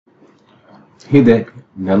Hey there,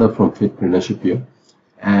 Nala from Fit-Preneur-Ship here,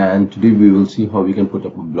 and today we will see how we can put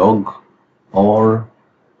up a blog or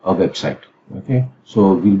a website. Okay,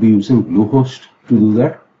 so we'll be using Bluehost to do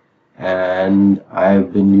that, and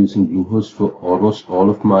I've been using Bluehost for almost all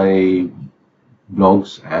of my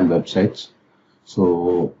blogs and websites.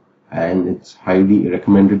 So, and it's highly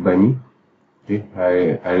recommended by me.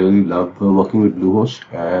 Okay, I really love working with Bluehost,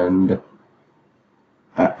 and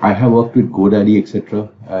I have worked with GoDaddy, etc.,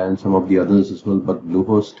 and some of the others as well, but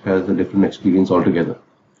Bluehost has a different experience altogether.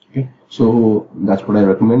 Okay, so that's what I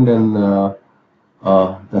recommend, and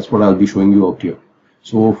that's what I'll be showing you out here.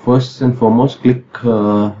 So first and foremost, click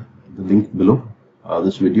the link below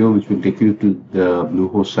this video, which will take you to the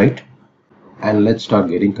Bluehost site, and let's start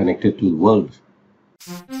getting connected to the world.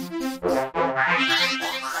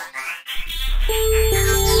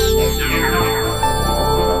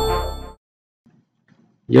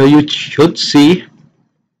 Here you should see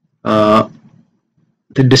the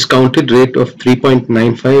discounted rate of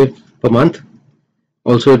 3.95 per month.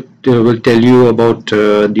 Also, it will tell you about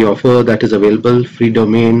the offer that is available: free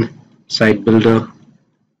domain, site builder,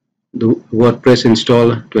 the WordPress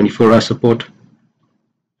install, 24-hour support.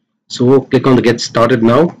 So click on the Get Started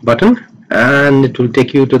Now button and it will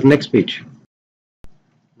take you to the next page.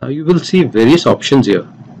 Now you will see various options here: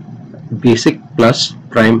 Basic, Plus,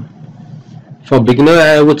 Prime. For beginner,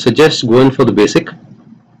 I would suggest going for the Basic.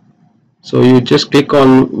 So you just click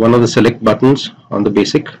on one of the select buttons on the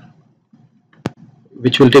Basic,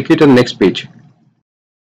 which will take you to the next page.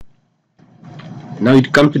 Now you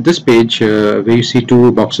come to this page where you see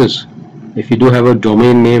two boxes. If you do have a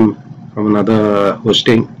domain name from another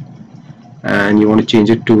hosting and you want to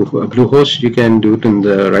change it to Bluehost, you can do it in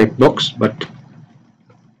the right box, but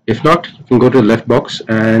if not, you can go to the left box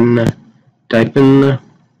and type in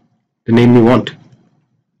the name you want,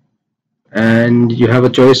 and you have a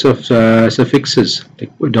choice of suffixes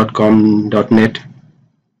like .com, .net,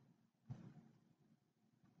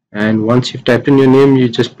 and once you've typed in your name, you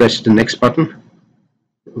just press the next button,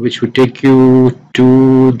 which would take you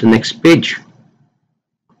to the next page.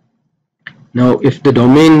 Now if the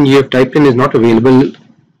domain you have typed in is not available,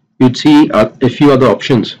 you'd see a few other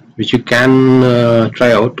options which you can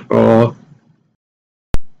try out, or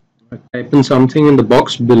type in something in the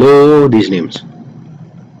box below these names.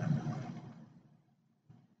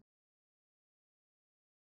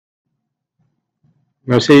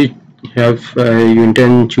 Now say you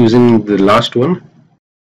intend choosing the last one.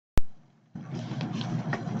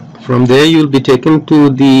 From there you'll be taken to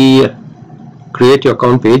the create your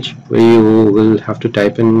account page, where you will have to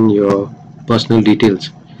type in your personal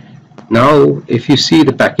details. Now if you see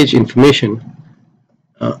the package information,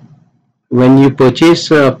 when you purchase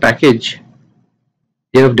a package,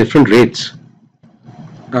 they have different rates.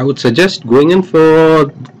 I would suggest going in for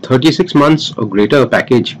 36 months or greater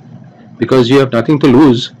package, because you have nothing to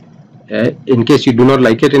lose. In case you do not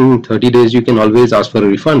like it in 30 days, you can always ask for a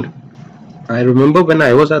refund. I remember when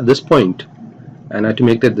I was at this point and I had to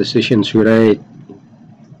make that decision, should I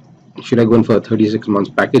go in for a 36 months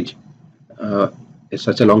package? It's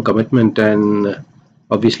such a long commitment and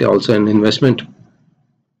obviously also an investment.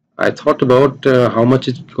 I thought about how much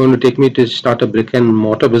it's going to take me to start a brick and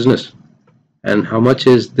mortar business, and how much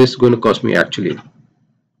is this going to cost me actually.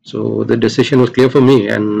 So the decision was clear for me,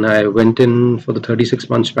 and I went in for the 36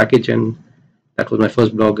 months package, and that was my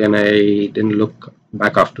first blog, and I didn't look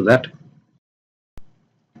back after that.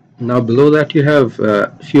 Now below that you have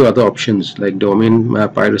a few other options like domain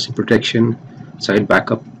piracy protection, site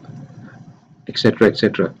backup, etc.,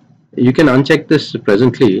 etc. You can uncheck this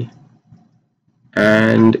presently,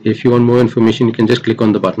 and if you want more information, you can just click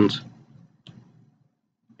on the buttons.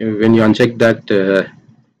 When you uncheck that,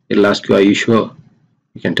 it'll ask you, are you sure?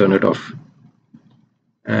 You can turn it off,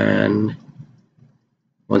 and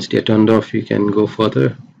once they're turned off, you can go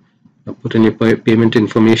further, put in your payment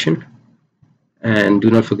information, and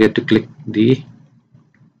do not forget to click the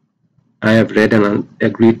I have read and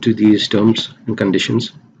agreed to these terms and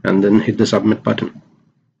conditions, and then hit the submit button.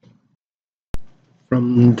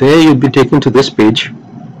 From there you'll be taken to this page.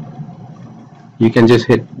 You can just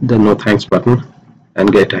hit the no thanks button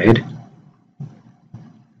and get ahead.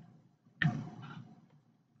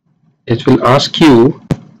 It will ask you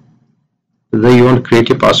whether you want to create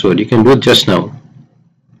your password. You can do it just now,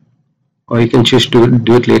 or you can choose to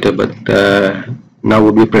do it later, but now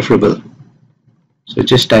would be preferable. So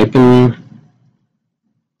just type in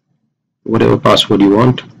whatever password you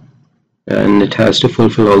want, and it has to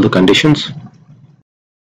fulfill all the conditions.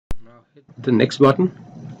 Now hit the next button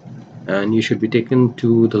and you should be taken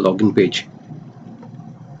to the login page.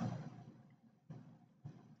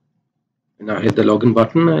 Now hit the login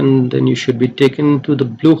button, and then you should be taken to the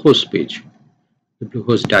Bluehost page, the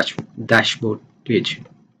Bluehost dashboard page.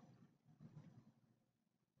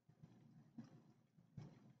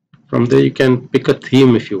 From there you can pick a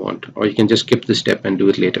theme if you want, or you can just skip the step and do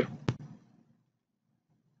it later.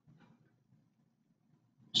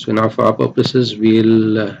 So now for our purposes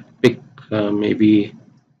we'll pick maybe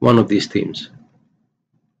one of these themes.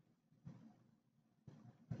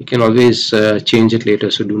 You can always change it later,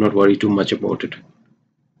 so do not worry too much about it.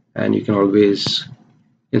 And you can always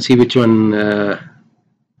see which one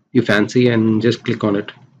you fancy and just click on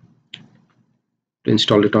it to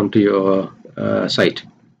install it onto your site.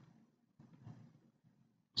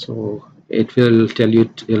 So it will tell you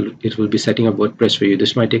it will be setting up WordPress for you.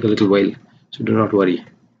 This might take a little while, so do not worry.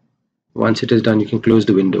 Once it is done, you can close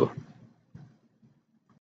the window.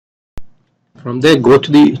 From there, go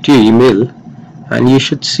to your email, and you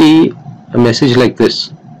should see a message like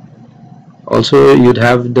this. Also, you'd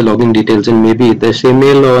have the login details in maybe this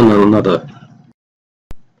email or another.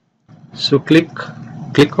 So click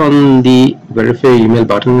on the verify email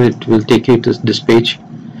button. It will take you to this page.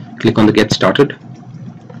 Click on the get started.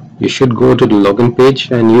 You should go to the login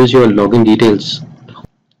page and use your login details.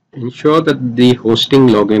 Ensure that the hosting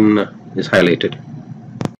login is highlighted.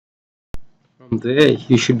 From there,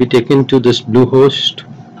 you should be taken to this Bluehost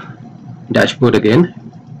dashboard again.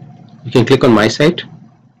 You can click on my site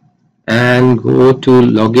and go to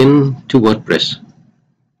login to WordPress.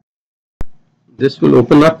 This will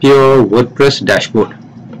open up your WordPress dashboard.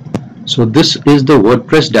 So this is the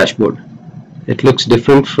WordPress dashboard. It looks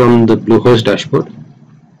different from the Bluehost dashboard.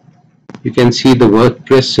 You can see the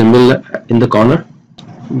WordPress symbol in the corner.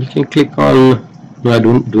 You can click on no, I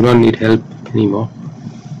do not need help anymore.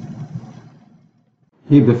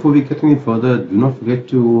 Hey, before we get any further, do not forget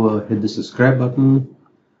to hit the subscribe button,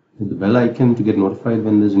 hit the bell icon to get notified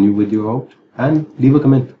when there's a new video out, and leave a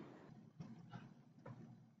comment.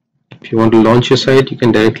 If you want to launch your site, you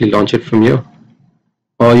can directly launch it from here,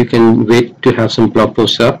 or you can wait to have some blog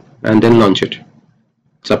posts up and then launch it.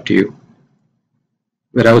 It's up to you,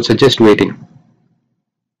 but I would suggest waiting.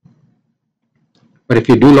 But if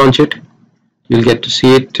you do launch it, you'll get to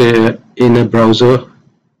see it in a browser.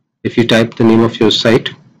 If you type the name of your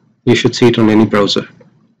site, you should see it on any browser.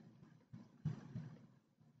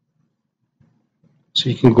 So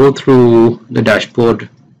you can go through the dashboard,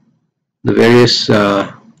 the various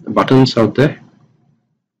buttons out there.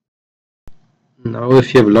 Now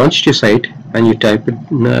if you have launched your site and you type it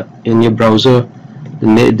in your browser, the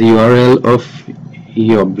URL of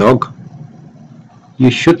your blog, you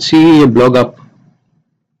should see your blog up.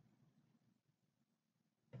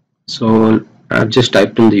 So I've just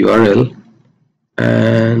typed in the URL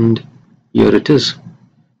and here it is.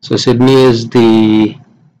 So Sydney is the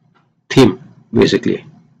theme basically,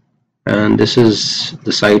 and this is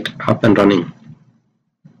the site up and running.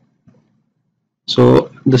 So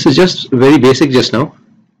this is just very basic just now,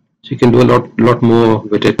 so you can do a lot more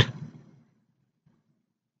with it.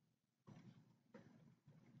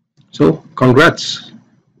 So congrats,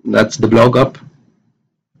 that's the blog up.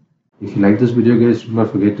 If you like this video, guys, do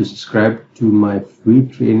not forget to subscribe to my free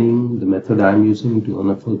training, the method I'm using to earn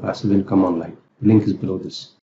a full passive income online. The link is below this.